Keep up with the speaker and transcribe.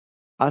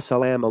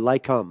Assalamu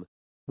alaikum.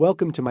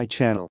 Welcome to my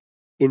channel.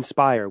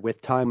 Inspire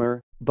with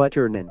timer,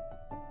 butter naan.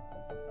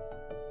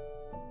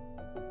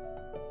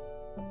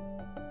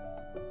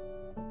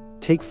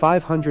 Take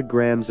 500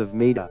 grams of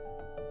maida.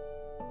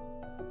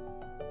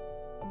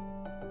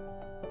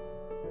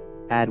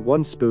 Add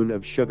 1 spoon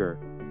of sugar,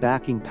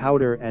 baking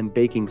powder and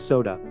baking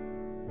soda.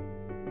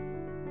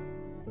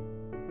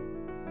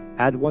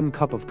 Add 1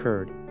 cup of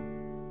curd.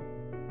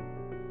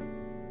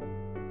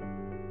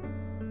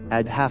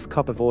 Add half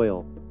cup of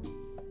oil.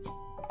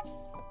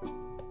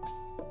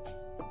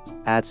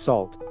 Add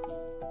salt.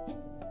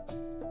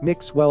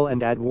 Mix well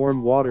and add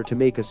warm water to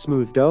make a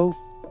smooth dough.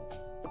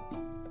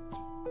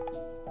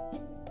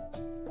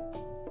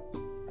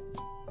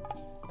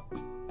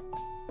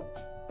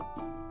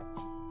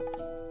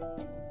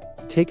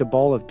 Take a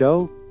ball of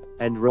dough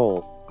and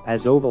roll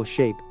as oval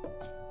shape.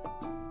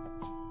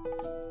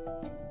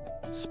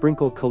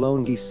 Sprinkle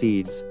kalonji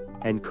seeds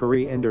and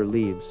coriander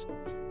leaves.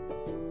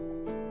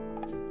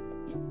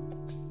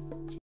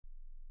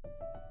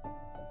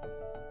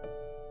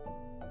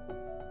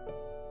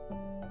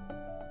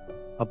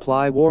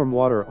 Apply warm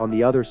water on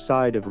the other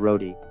side of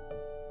roti.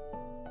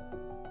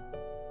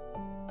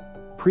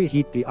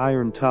 Preheat the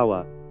iron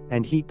tawa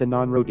and heat the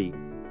naan roti.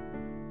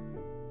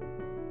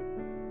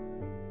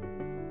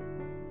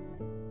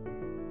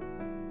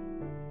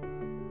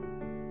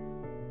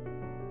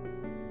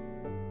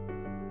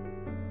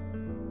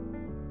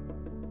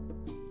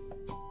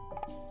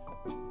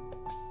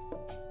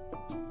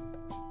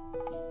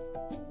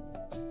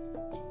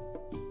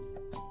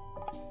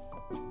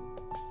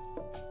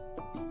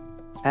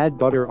 Add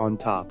butter on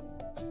top.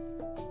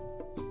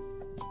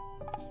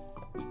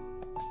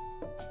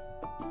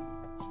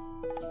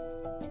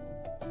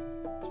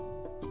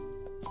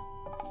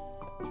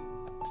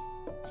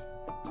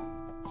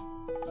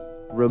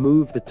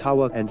 Remove the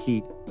tawa and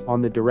heat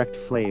on the direct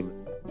flame.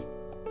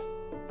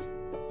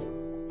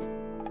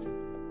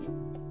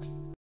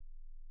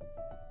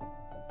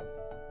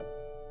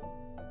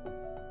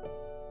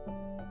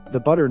 The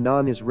butter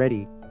naan is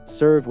ready.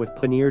 Serve with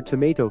paneer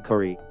tomato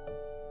curry.